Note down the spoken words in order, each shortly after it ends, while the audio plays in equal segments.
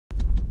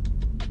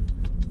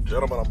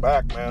Gentlemen, I'm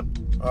back, man.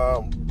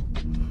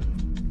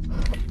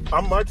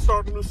 I might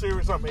start a new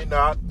series, I may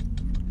not.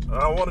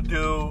 I want to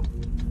do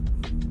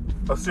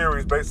a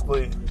series,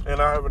 basically,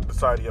 and I haven't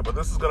decided yet, but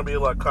this is going to be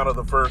like kind of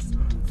the first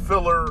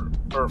filler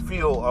or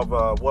feel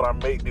of what I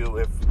may do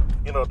if,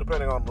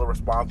 depending on the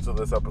response to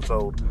this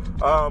episode.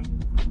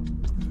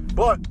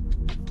 But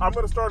I'm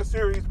going to start a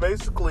series,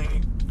 basically,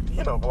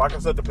 like I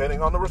said,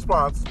 depending on the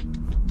response.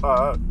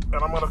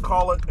 And I'm going to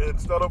call it,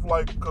 instead of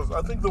because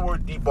I think the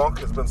word debunk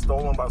has been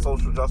stolen by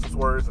social justice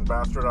warriors and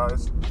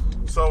bastardized.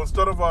 So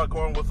instead of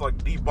going with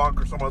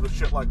debunk or some other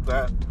shit like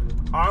that,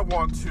 I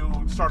want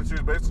to start a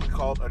series basically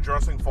called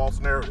Addressing False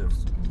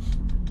Narratives.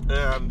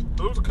 And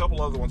there was a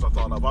couple other ones I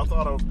thought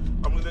of.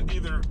 I'm going to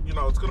either,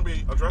 it's going to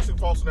be Addressing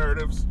False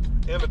Narratives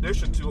in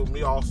addition to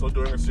me also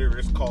doing a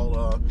series called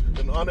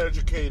An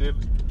Uneducated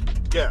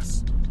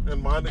Guess.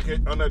 And my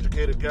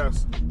uneducated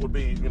guess would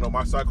be,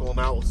 my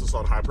psychoanalysis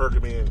on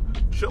hypergamy and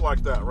shit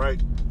like that,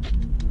 right?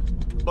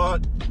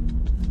 But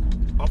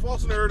a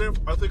false narrative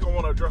I think I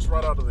want to address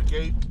right out of the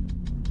gate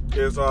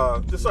is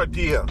this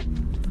idea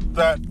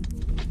that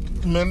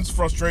men's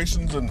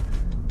frustrations and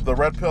the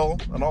red pill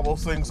and all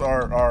those things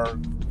are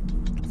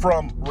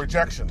from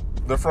rejection.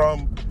 They're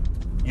from,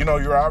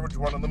 your average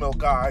run-of-the-mill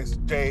guy's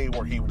day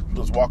where he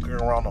was walking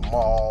around a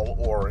mall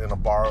or in a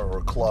bar or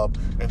a club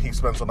and he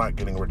spends the night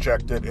getting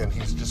rejected and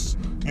he's just,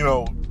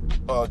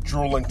 a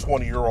drooling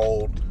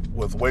 20-year-old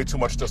with way too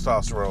much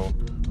testosterone.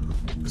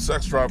 His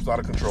sex drive's out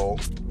of control.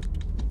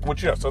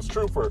 Which, yes, that's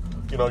true for,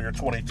 your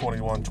 20,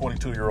 21,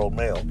 22-year-old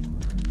male.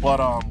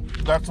 But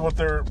that's what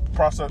their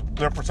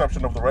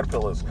perception of the red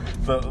pill is.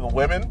 The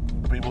women,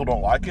 the people who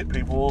don't like it,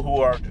 people who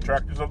are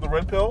detractors of the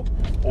red pill,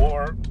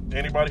 or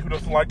anybody who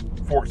doesn't like,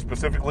 for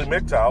specifically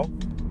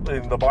MGTOW,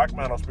 in the Black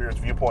Manosphere's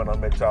viewpoint on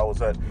MGTOW is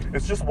that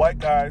it's just white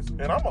guys,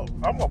 and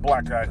I'm a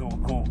black guy who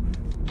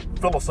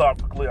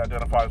philosophically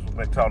identifies with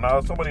MGTOW. Now,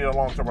 as somebody in a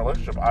long-term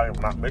relationship, I am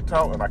not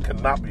MGTOW, and I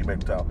cannot be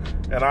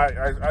MGTOW. And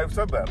I've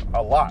said that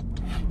a lot.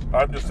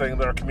 I'm just saying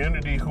there are a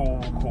community who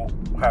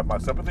have my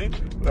sympathy.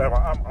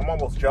 I'm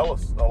almost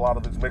jealous of a lot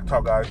of these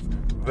MGTOW guys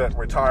that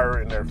retire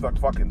in their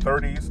fucking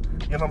 30s.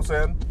 You know what I'm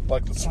saying?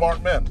 Like the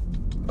smart men,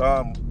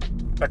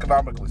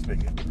 economically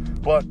speaking.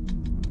 But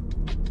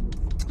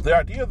the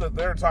idea that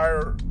their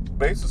entire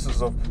basis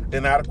is of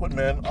inadequate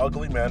men,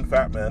 ugly men,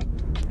 fat men,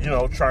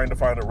 trying to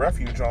find a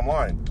refuge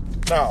online.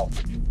 Now,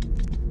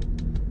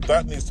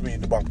 that needs to be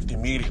debunked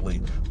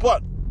immediately.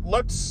 But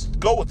let's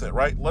go with it,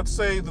 right? Let's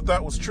say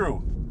that was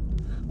true.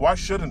 Why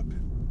shouldn't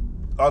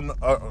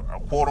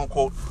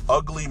quote-unquote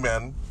ugly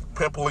men,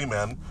 pimply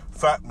men,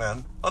 fat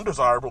men,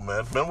 undesirable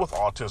men, men with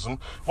autism,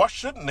 why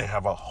shouldn't they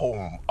have a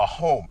home,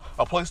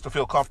 a place to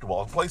feel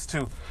comfortable, a place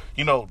to,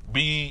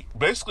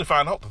 basically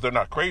find out that they're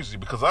not crazy?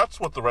 Because that's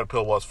what the red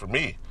pill was for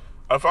me.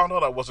 I found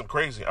out I wasn't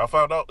crazy. I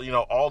found out,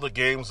 all the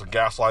games, the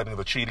gaslighting,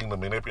 the cheating, the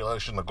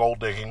manipulation, the gold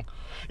digging,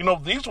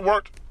 these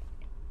weren't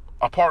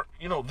a part,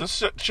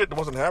 this shit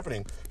wasn't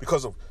happening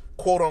because of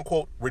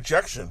quote-unquote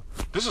rejection.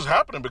 This is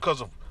happening because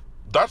of,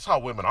 that's how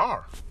women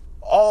are.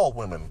 All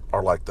women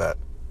are like that.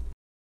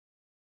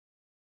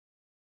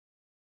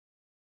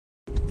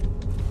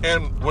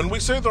 And when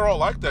we say they're all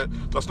like that,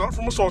 that's not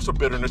from a source of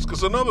bitterness,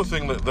 because another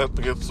thing that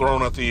gets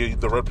thrown at the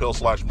red pill /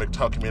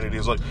 MGTOW community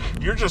is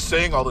you're just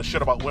saying all this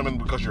shit about women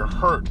because you're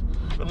hurt.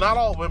 Not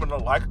all women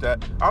are like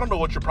that. I don't know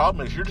what your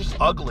problem is. You're just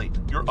ugly.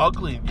 You're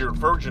ugly. You're a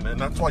virgin, and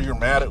that's why you're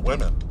mad at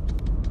women.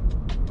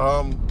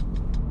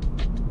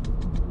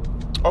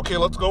 Okay,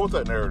 let's go with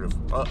that narrative.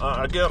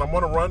 Again, I'm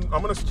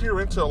going to steer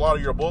into a lot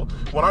of your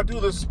when I do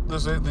these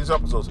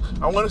episodes,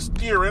 I want to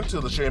steer into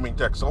the shaming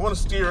text. I want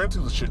to steer into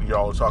the shit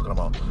y'all are talking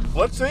about.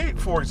 Let's say,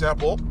 for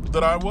example,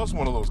 that I was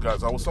one of those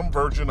guys. I was some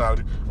virgin. I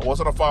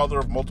wasn't a father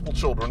of multiple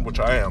children, which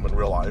I am in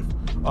real life.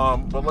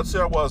 But let's say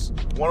I was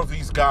one of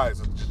these guys,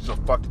 a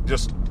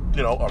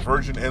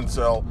virgin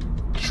incel,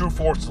 true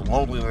force of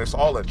loneliness,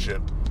 all that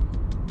shit.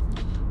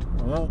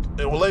 Well,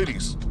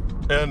 ladies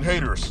and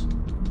haters,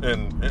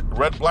 and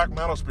Red Black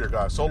Manosphere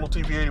guys, Solo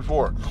TV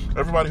 84,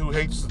 everybody who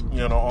hates,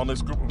 on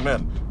this group of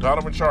men,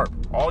 Donovan Sharp,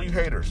 all you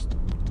haters,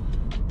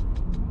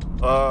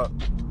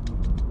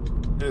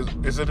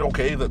 is it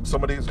okay that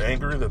somebody is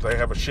angry that they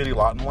have a shitty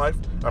lot in life?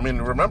 I mean,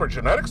 remember,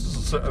 genetics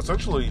is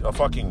essentially a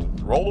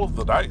fucking roll of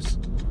the dice.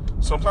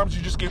 Sometimes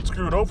you just get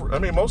screwed over. I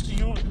mean, most of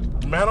you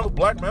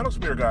Black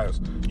Manosphere guys,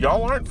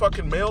 y'all aren't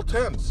fucking male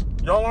 10s.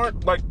 Y'all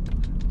aren't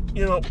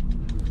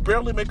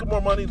barely making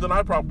more money than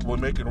I probably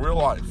make in real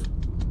life.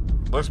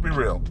 Let's be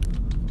real,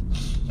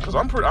 because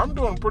I'm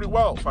doing pretty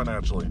well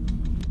financially,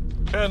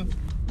 and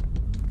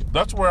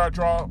that's where I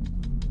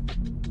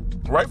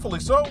rightfully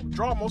so,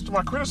 draw most of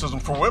my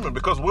criticism for women,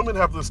 because women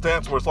have this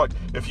stance where it's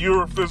if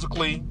you're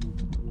physically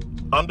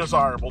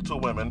undesirable to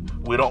women,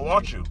 we don't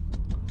want you.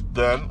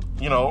 Then,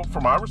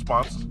 for my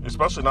response,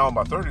 especially now in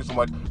my 30s,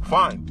 I'm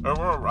fine.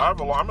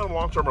 I'm in a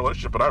long-term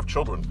relationship, but I have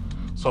children,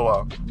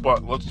 So,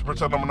 but let's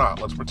pretend I'm not.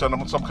 Let's pretend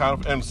I'm some kind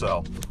of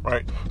incel,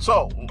 right?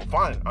 So,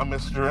 fine, I'm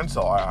Mr.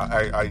 Incel.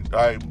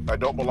 I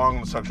don't belong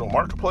in the sexual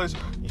marketplace.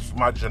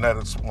 My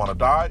genetics want to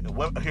die.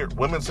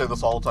 Women say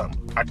this all the time.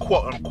 I'm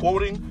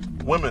quoting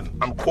women.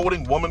 I'm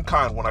quoting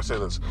womankind when I say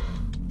this.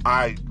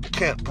 I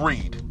can't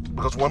breed.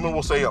 Because women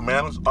will say a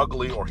man is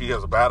ugly or he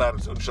has a bad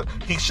attitude.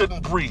 He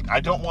shouldn't breed.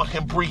 I don't want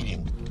him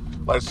breeding.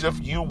 Like, as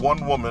if you,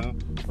 one woman,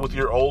 with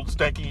your old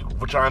stanky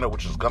vagina,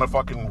 which is gonna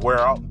fucking wear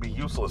out and be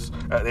useless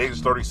at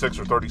age 36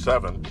 or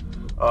 37,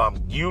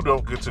 you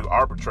don't get to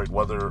arbitrate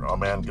whether a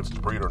man gets to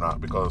breed or not.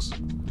 Because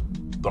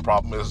the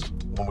problem is,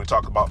 when we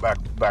talk about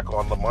back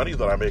on the money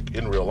that I make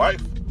in real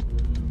life,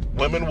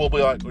 women will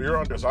be like, well, you're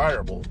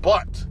undesirable.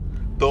 But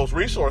those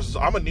resources,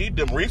 I'm gonna need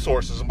them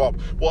resources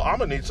involved. Well, I'm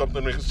gonna need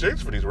something in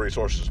exchange for these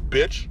resources,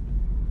 bitch.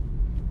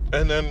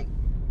 And then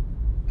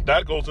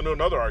that goes into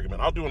another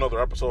argument. I'll do another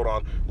episode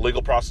on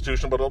legal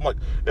prostitution, but I'm like,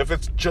 if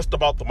it's just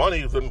about the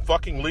money, then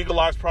fucking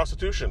legalize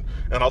prostitution.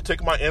 And I'll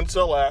take my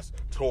incel ass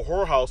to a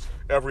whorehouse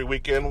every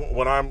weekend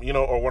when I'm,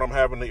 or when I'm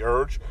having the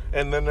urge.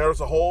 And then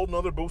there's a whole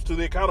nother boost to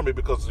the economy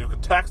because you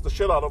can tax the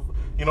shit out of,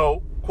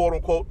 quote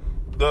unquote,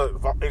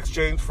 the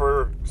exchange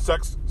for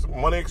sex,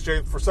 money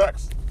exchange for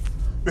sex.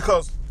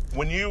 Because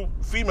when you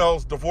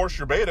females divorce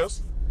your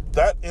betas,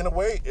 that in a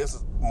way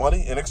is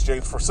money in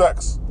exchange for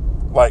sex.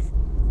 Like,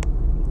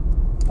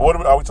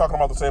 are we talking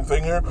about the same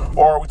thing here?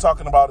 Or are we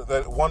talking about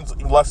that one's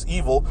less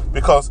evil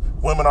because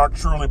women aren't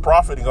truly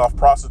profiting off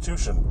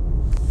prostitution?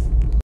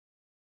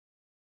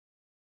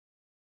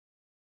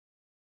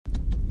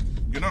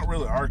 You're not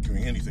really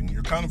arguing anything.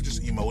 You're kind of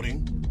just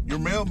emoting. Your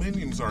male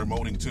minions are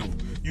emoting too.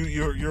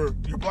 Your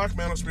black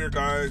manosphere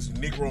guys,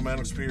 Negro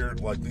manosphere,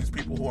 like these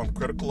people who I'm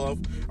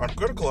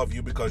critical of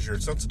you because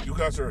you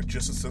guys are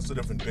just as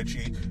sensitive and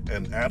bitchy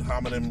and ad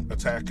hominem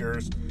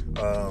attackers,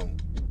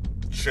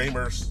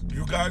 shamers.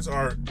 You guys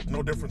are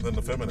no different than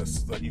the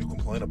feminists that you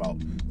complain about,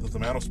 that the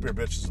manosphere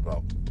bitch is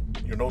about.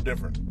 You're no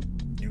different.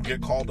 You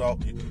get called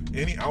out.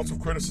 Any ounce of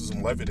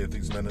criticism levied at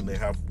these men, and they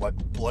have like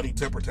bloody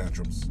temper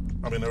tantrums.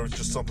 I mean, there was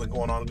just something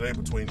going on today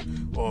between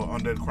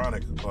Undead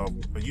Chronic,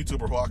 a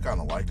YouTuber who I kind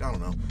of like. I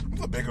don't know. I'm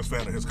the biggest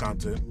fan of his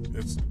content.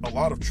 It's a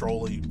lot of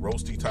trolly,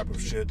 roasty type of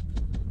shit,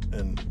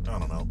 and I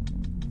don't know.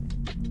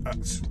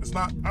 It's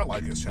not. I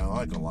like his channel.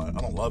 I ain't gonna lie.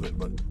 I don't love it,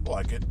 but I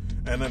like it.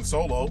 And then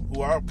Solo,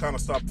 who I kind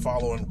of stopped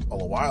following a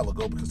while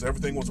ago because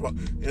everything was about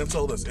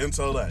incel this,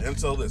 incel that,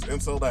 incel this,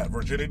 incel that,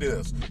 virginity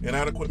this,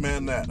 inadequate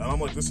man that. And I'm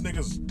like, this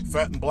nigga's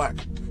fat and black,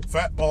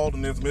 fat, bald,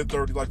 in his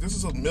mid-30s. Like, this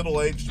is a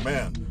middle-aged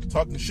man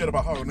talking shit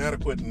about how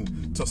inadequate and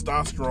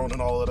testosterone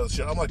and all that other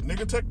shit. I'm like,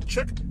 nigga,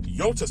 check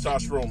your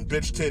testosterone,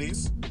 bitch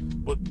titties.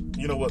 But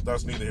you know what?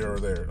 That's neither here or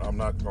there. I'm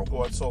not gonna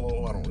go at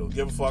Solo. I don't really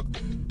give a fuck.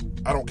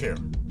 I don't care.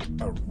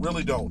 I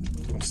really don't.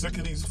 I'm sick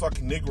of these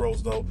fucking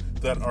Negroes, though,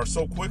 that are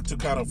so quick to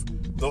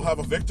they'll have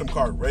a victim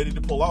card ready to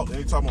pull out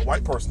anytime a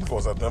white person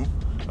goes at them.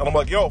 And I'm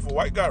like, yo, if a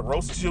white guy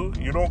roasts you,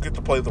 you don't get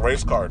to play the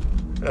race card.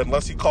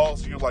 Unless he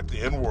calls you like the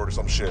N-word or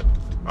some shit.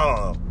 I don't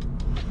know.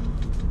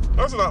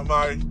 That's not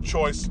my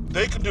choice.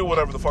 They can do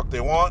whatever the fuck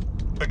they want.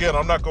 Again,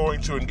 I'm not going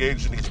to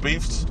engage in these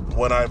beefs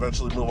when I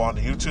eventually move on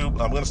to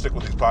YouTube. I'm going to stick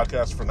with these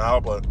podcasts for now,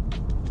 but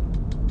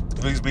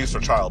these beefs are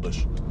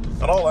childish.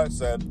 And all that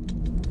said,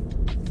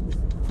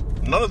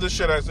 none of this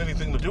shit has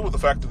anything to do with the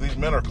fact that these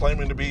men are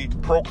proclaiming to be,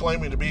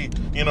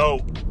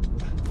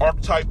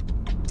 archetype,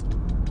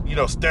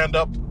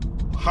 stand-up,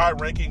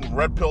 high-ranking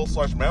red pill /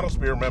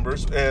 manosphere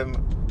members, and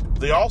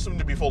they all seem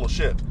to be full of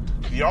shit.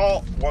 They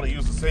all want to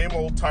use the same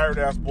old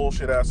tired-ass,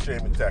 bullshit-ass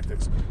shaming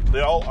tactics.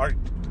 They all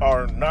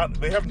are not,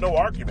 they have no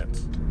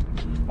arguments.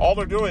 All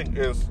they're doing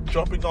is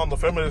jumping on the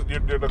feminist,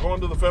 they're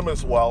going to the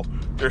feminist well,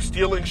 they're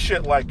stealing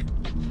shit like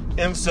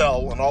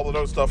incel and all of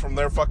those stuff from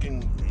their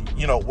fucking,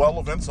 well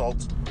of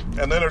insults,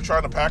 and then they're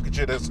trying to package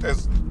it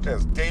as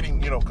dating,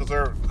 because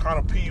they're kind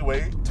of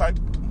PUA type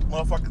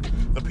motherfuckers.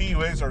 The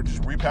PUAs are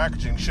just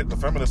repackaging shit the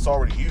feminists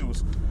already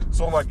use.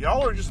 So, like,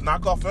 y'all are just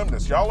knockoff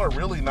feminists. Y'all are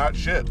really not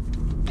shit.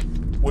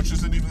 Which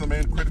isn't even the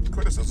main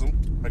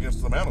criticism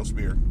against the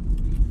manosphere.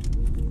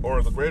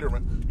 Or the greater,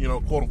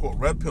 quote-unquote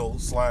red pill /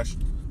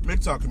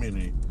 MGTOW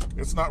community.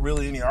 It's not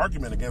really any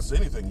argument against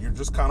anything. You're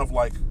just kind of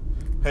like,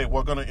 hey,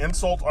 we're going to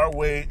insult our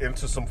way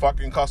into some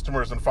fucking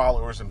customers and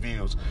followers and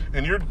views.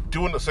 And you're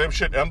doing the same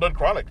shit Undead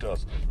Chronic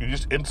does. You're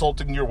just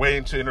insulting your way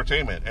into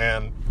entertainment.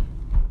 And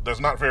that's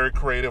not very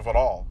creative at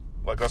all.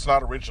 Like, that's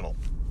not original.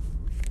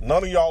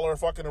 None of y'all are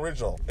fucking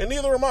original. And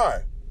neither am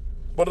I.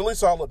 But at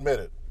least I'll admit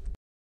it.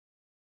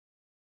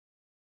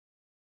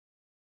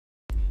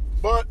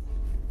 But,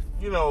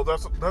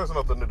 that has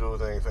nothing to do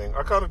with anything.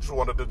 I kind of just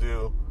wanted to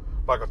do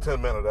like a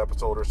 10-minute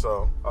episode or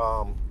so.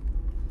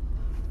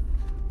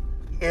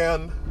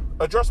 And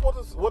address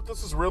what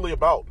this is really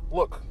about.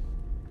 Look,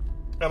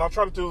 and I'll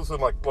try to do this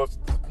in let's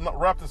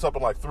wrap this up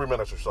in 3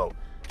 minutes or so.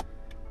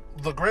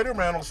 The greater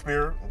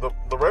manosphere,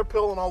 the red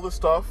pill and all this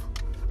stuff,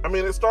 I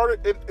mean, it's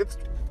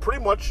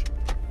pretty much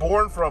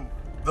born from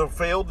the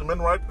failed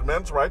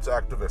men's rights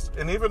activists.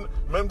 And even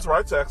men's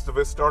rights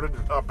activists started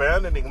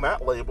abandoning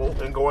that label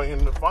and going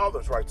into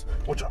father's rights,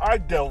 which I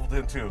delved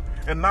into.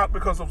 And not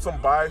because of some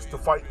bias to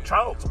fight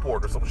child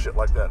support or some shit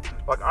like that.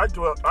 Like, I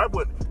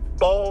went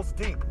balls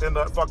deep in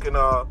that fucking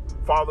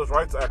father's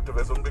rights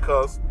activism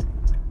because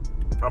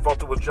I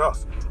felt it was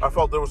just. I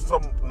felt there was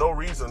no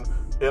reason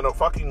in a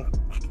fucking,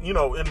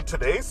 in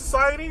today's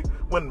society,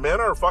 when men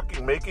are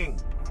fucking making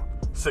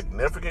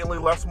significantly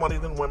less money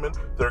than women,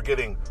 they're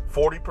getting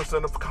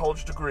 40% of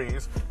college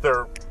degrees,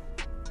 they're,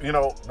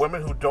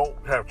 women who don't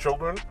have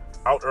children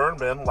out-earn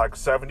men like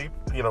 70,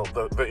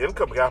 the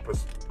income gap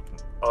is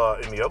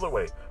in the other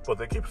way, but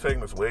they keep saying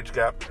this wage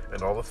gap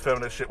and all this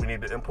feminist shit we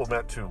need to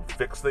implement to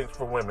fix things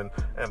for women,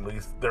 and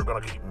they're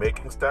going to keep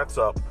making stats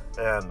up,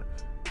 and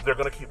they're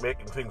going to keep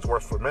making things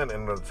worse for men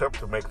in an attempt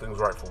to make things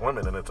right for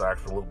women, and it's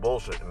actual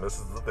bullshit. And this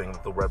is the thing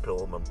that the Red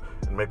Pill and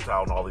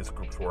MGTOW and all these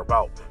groups were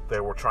about. They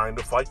were trying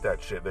to fight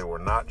that shit. They were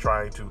not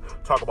trying to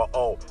talk about,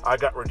 oh, I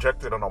got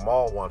rejected in a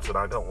mall once and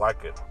I don't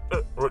like it.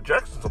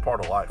 Rejection's a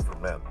part of life for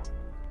men.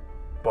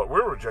 But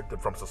we're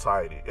rejected from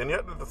society. And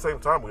yet at the same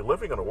time, we're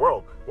living in a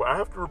world where I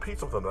have to repeat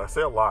something that I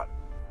say a lot.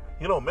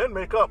 Men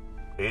make up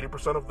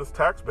 80% of this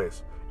tax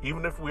base.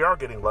 Even if we are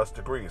getting less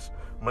degrees,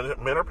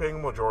 men are paying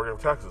the majority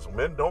of taxes.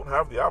 Men don't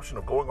have the option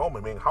of going home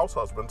and being house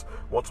husbands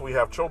once we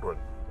have children,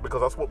 because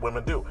that's what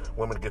women do.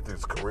 Women get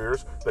these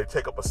careers, they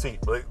take up a seat.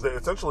 They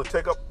essentially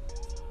take up,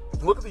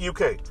 look at the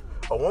UK.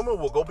 A woman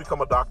will go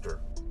become a doctor.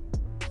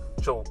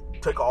 She'll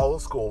take all the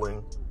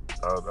schooling,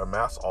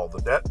 amass all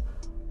the debt,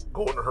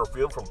 go into her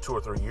field from 2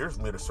 or 3 years,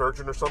 meet a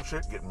surgeon or some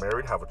shit, get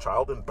married, have a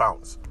child, and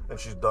bounce. And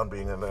she's done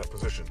being in that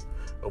position.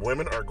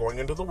 Women are going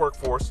into the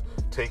workforce,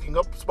 taking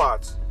up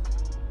spots,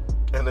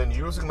 and then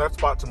using that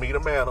spot to meet a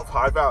man of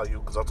high value,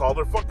 because that's all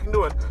they're fucking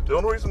doing. The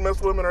only reason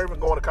most women are even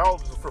going to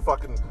college is for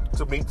fucking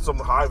to meet some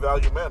high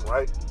value men,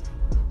 right?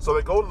 So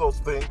they go to those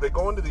things, they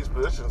go into these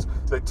positions,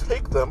 they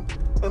take them,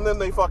 and then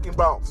they fucking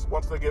bounce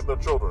once they get their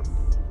children.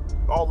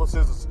 All this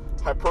is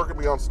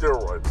hypergamy on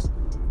steroids.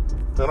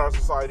 And our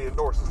society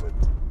endorses it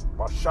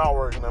by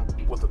showering them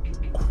with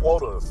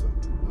quotas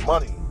and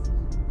money.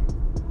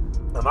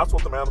 And that's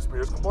what the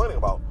manosphere is complaining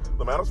about.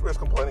 The manosphere is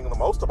complaining the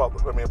most about,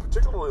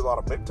 particularly a lot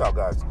of MGTOW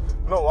guys.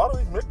 A lot of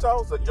these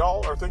MGTOWs that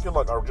y'all are thinking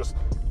like are just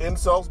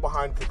incels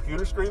behind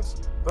computer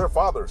screens, they're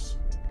fathers.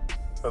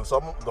 And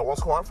some, the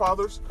ones who aren't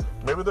fathers,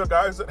 maybe they're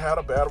guys that had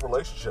a bad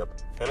relationship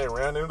and they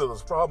ran into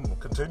this problem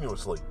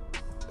continuously.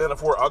 And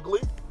if we're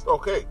ugly,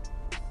 okay.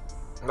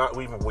 Not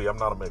even we, I'm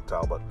not a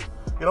MGTOW, but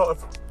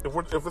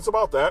if it's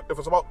about that, if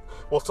it's about,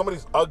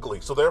 somebody's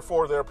ugly, so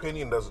therefore their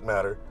opinion doesn't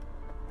matter,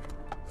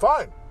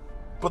 fine.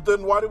 But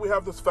then why do we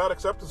have this fat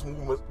acceptance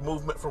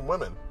movement from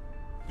women?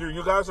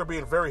 You guys are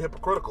being very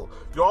hypocritical.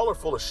 Y'all are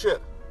full of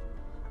shit.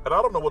 And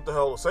I don't know what the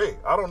hell to say.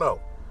 I don't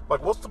know.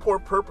 Like, what's the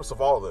purpose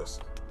of all of this?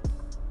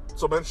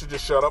 So men should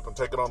just shut up and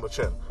take it on the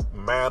chin.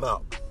 Man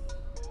up.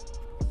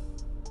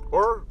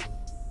 Or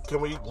can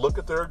we look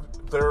at their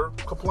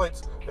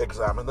complaints,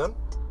 examine them,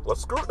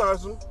 let's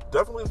scrutinize them,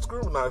 definitely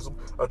scrutinize them,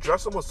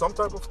 address them with some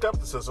type of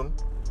skepticism,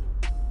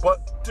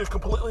 but to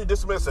completely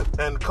dismiss it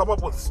and come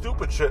up with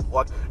stupid shit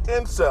like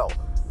incel,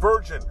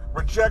 virgin,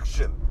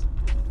 rejection.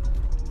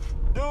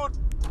 Dude,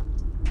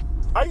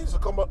 I used to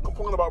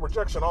complain about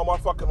rejection all my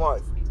fucking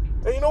life.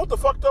 And you know what the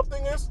fucked up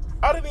thing is?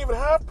 I didn't even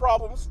have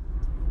problems,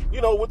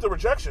 with the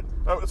rejection.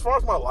 As far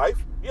as my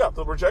life, yeah,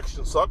 the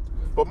rejection sucked,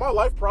 but my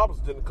life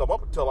problems didn't come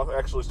up until I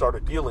actually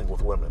started dealing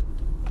with women.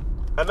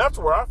 And that's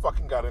where I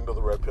fucking got into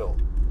the red pill.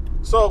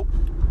 So,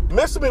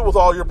 miss me with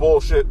all your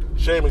bullshit,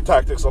 shaming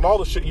tactics, and all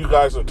the shit you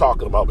guys are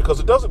talking about, because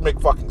it doesn't make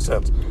fucking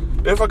sense.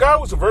 If a guy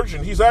was a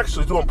virgin, he's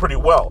actually doing pretty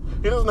well.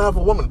 He doesn't have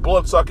a woman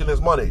blood-sucking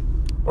his money.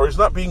 Or he's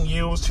not being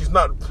used. He's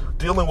not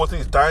dealing with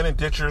these dining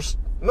ditchers.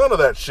 None of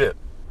that shit.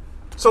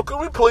 So can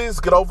we please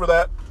get over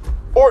that?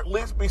 Or at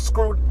least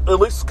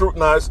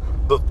scrutinize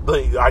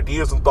the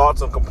ideas and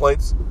thoughts and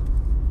complaints,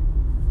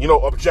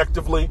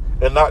 objectively,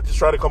 and not just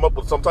try to come up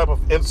with some type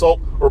of insult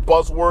or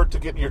buzzword to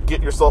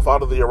get yourself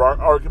out of the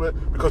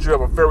argument because you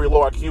have a very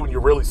low IQ and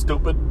you're really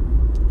stupid?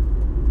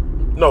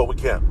 No, we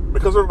can't,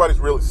 because everybody's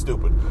really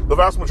stupid. The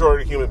vast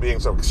majority of human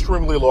beings have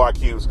extremely low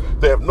IQs.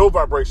 They have no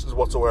vibrations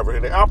whatsoever,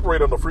 and they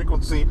operate on the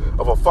frequency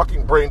of a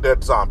fucking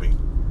brain-dead zombie.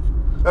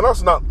 And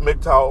that's not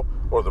MGTOW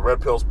or the red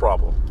pill's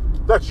problem.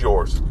 That's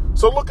yours.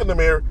 So look in the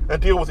mirror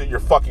and deal with it your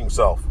fucking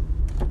self.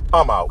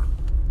 I'm out.